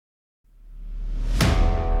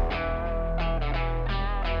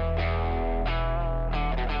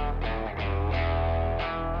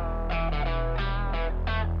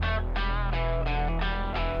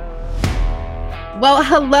Well,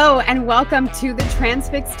 hello and welcome to the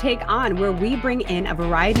Transfix Take On, where we bring in a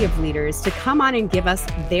variety of leaders to come on and give us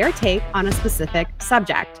their take on a specific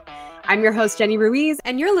subject. I'm your host, Jenny Ruiz,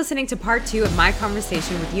 and you're listening to part 2 of my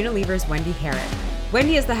conversation with Unilever's Wendy Harrod.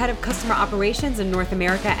 Wendy is the head of customer operations in North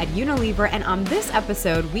America at Unilever, and on this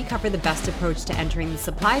episode, we cover the best approach to entering the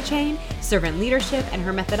supply chain, servant leadership, and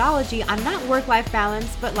her methodology on not work-life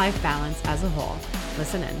balance, but life balance as a whole.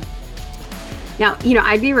 Listen in. Now,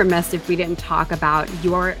 I'd be remiss if we didn't talk about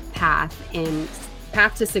your path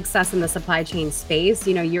to success in the supply chain space.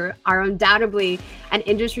 You are undoubtedly an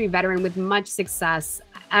industry veteran with much success.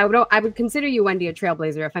 I would consider you, Wendy, a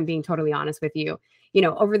trailblazer, if I'm being totally honest with you.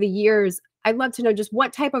 Over the years, I'd love to know just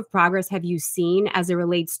what type of progress have you seen as it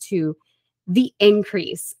relates to the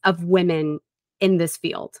increase of women in this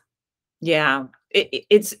field? Yeah,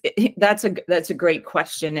 that's a great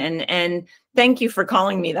question, and thank you for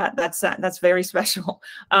calling me that. That's very special.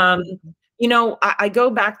 I go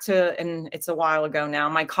back to, and it's a while ago now,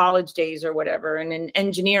 my college days or whatever. And in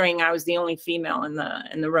engineering, I was the only female in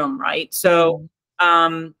the room, right? So,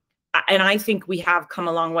 and I think we have come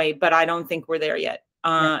a long way, but I don't think we're there yet.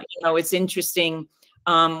 It's interesting.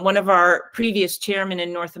 One of our previous chairmen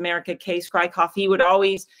in North America, Kay Skrykoff, he would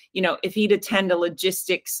always, if he'd attend a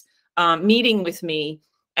logistics meeting with me,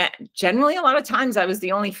 generally a lot of times I was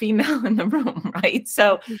the only female in the room, right?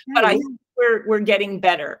 So, but I think we're getting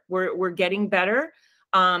better. We're getting better.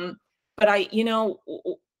 But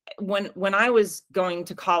when I was going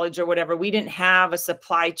to college or whatever, we didn't have a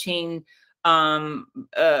supply chain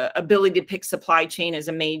ability to pick supply chain as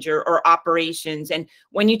a major or operations. And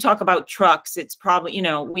when you talk about trucks, it's probably,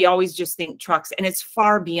 we always just think trucks, and it's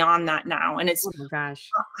far beyond that now. And it's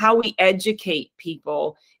how we educate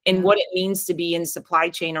people in what it means to be in supply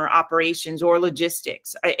chain or operations or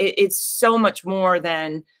logistics. It's so much more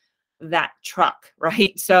than that truck,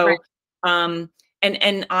 right? So,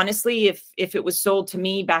 and honestly, if it was sold to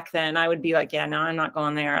me back then, I would be like, yeah, no, I'm not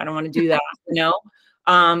going there. I don't want to do that,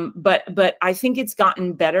 But I think it's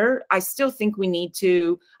gotten better. I still think we need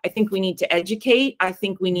to educate. I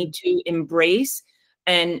think we need to embrace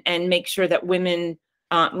and make sure that women,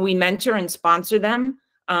 we mentor and sponsor them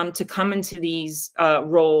to come into these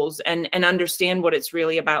roles and understand what it's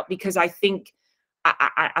really about. Because I think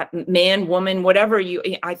man, woman, whatever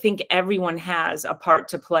I think everyone has a part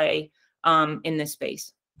to play in this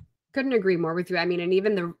space. Couldn't agree more with you. I mean, and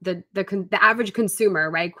even the average consumer,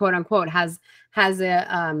 right, quote unquote, has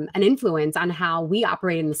an influence on how we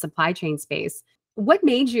operate in the supply chain space. What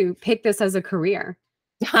made you pick this as a career?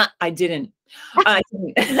 I didn't. Right?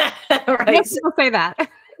 Most people say that.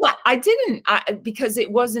 Well, I didn't, because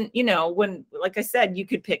it wasn't, when, like I said, you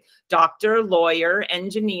could pick doctor, lawyer,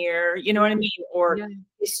 engineer, you know what I mean? Or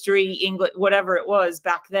history, English, whatever it was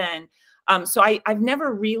back then. So I've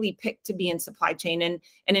never really picked to be in supply chain. And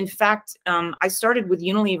in fact, I started with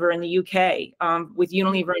Unilever in the UK, with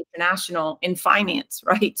Unilever International in finance,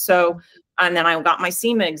 right? So, and then I got my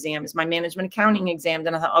CIMA exams, my management accounting exam.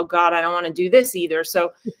 And I thought, oh God, I don't want to do this either.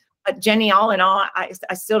 So Jenny, all in all,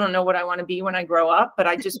 I still don't know what I want to be when I grow up, but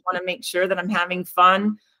I just want to make sure that I'm having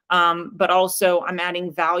fun. But also I'm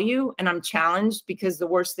adding value and I'm challenged, because the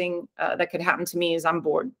worst thing that could happen to me is I'm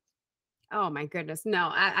bored. Oh my goodness.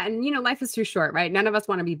 No. And life is too short, right? None of us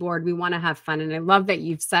want to be bored. We want to have fun. And I love that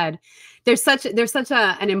you've said there's such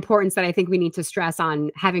an importance that I think we need to stress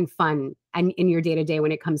on having fun and in your day-to-day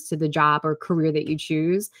when it comes to the job or career that you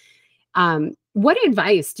choose. What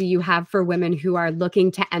advice do you have for women who are looking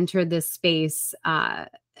to enter this space as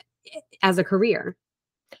a career?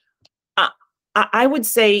 I would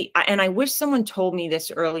say, and I wish someone told me this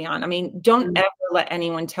early on. I mean, don't ever let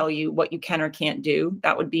anyone tell you what you can or can't do.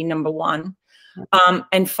 That would be number one.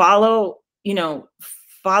 And follow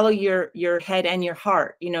your head and your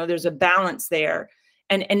heart. There's a balance there,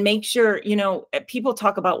 and make sure, people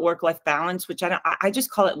talk about work-life balance, which I just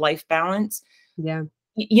call it life balance. Yeah.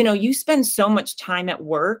 You spend so much time at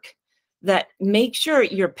work that make sure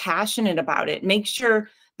you're passionate about it. Make sure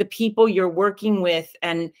the people you're working with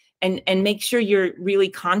and make sure you're really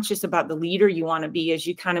conscious about the leader you want to be as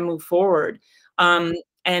you kind of move forward.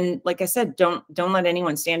 And like I said, don't let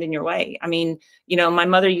anyone stand in your way. I mean, my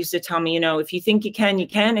mother used to tell me, if you think you can, you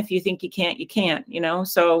can. If you think you can't, you can't,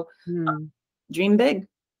 so dream big.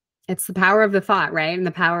 It's the power of the thought, right? And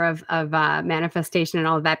the power of manifestation and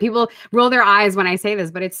all of that. People roll their eyes when I say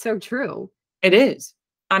this, but it's so true. It is.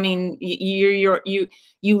 I mean, you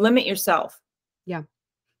limit yourself. Yeah.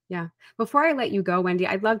 Yeah. Before I let you go, Wendy,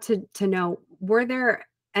 I'd love to know, were there,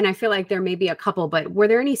 and I feel like there may be a couple, but were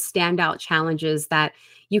there any standout challenges that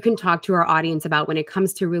you can talk to our audience about when it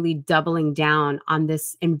comes to really doubling down on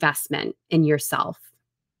this investment in yourself?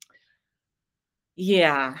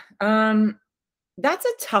 Yeah. That's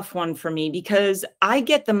a tough one for me because I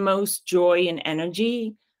get the most joy and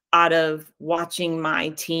energy out of watching my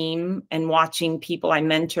team and watching people I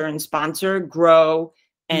mentor and sponsor grow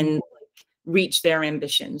and reach their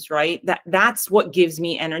ambitions, right? That's what gives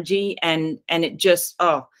me energy, and it just,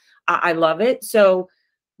 I love it. So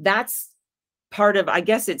that's part of, I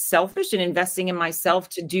guess it's selfish and investing in myself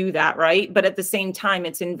to do that, right? But at the same time,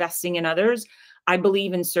 it's investing in others. I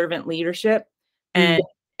believe in servant leadership, and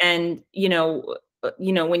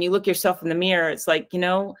when you look yourself in the mirror, it's like,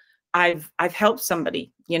 I've helped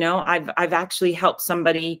somebody, I've actually helped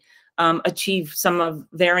somebody achieve some of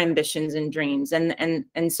their ambitions and dreams.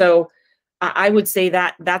 And so I would say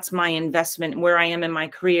that that's my investment where I am in my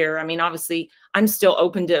career. I mean, obviously I'm still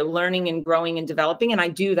open to learning and growing and developing, and I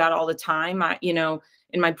do that all the time.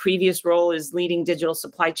 In my previous role is leading digital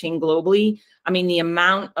supply chain globally. I mean, the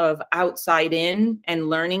amount of outside in and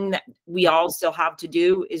learning that we all still have to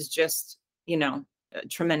do is just,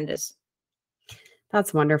 tremendous.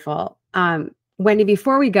 That's wonderful. Wendy,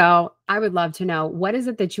 before we go, I would love to know, what is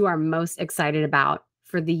it that you are most excited about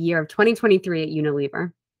for the year of 2023 at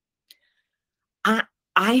Unilever?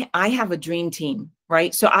 I have a dream team,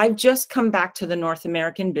 right? So I've just come back to the North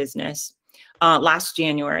American business last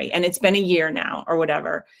January, and it's been a year now or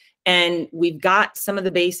whatever. And we've got some of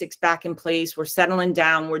the basics back in place. We're settling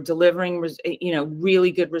down. We're delivering,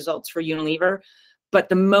 really good results for Unilever. But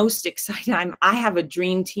the most exciting, I have a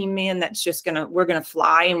dream team, man, that's just we're going to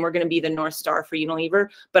fly, and we're going to be the North Star for Unilever.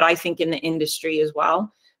 But I think in the industry as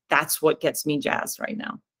well, that's what gets me jazzed right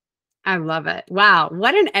now. I love it. Wow.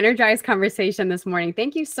 What an energized conversation this morning.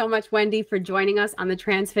 Thank you so much, Wendy, for joining us on the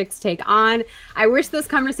Transfix Take On. I wish this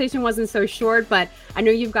conversation wasn't so short, but I know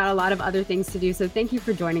you've got a lot of other things to do. So thank you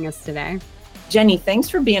for joining us today. Jenny, thanks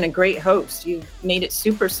for being a great host. You've made it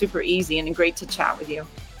super, super easy and great to chat with you.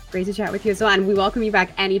 Great to chat with you as well. And we welcome you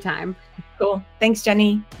back anytime. Cool. Thanks,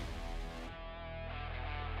 Jenny.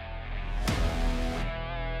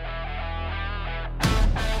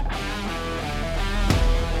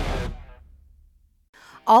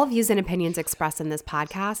 All views and opinions expressed in this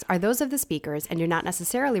podcast are those of the speakers and do not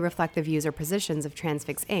necessarily reflect the views or positions of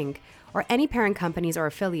Transfix Inc. or any parent companies or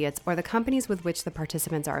affiliates or the companies with which the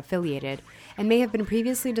participants are affiliated, and may have been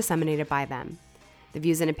previously disseminated by them. The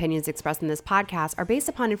views and opinions expressed in this podcast are based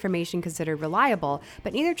upon information considered reliable,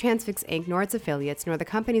 but neither Transfix Inc. nor its affiliates nor the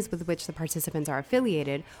companies with which the participants are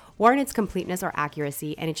affiliated warrant its completeness or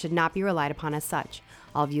accuracy, and it should not be relied upon as such.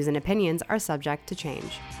 All views and opinions are subject to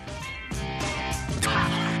change.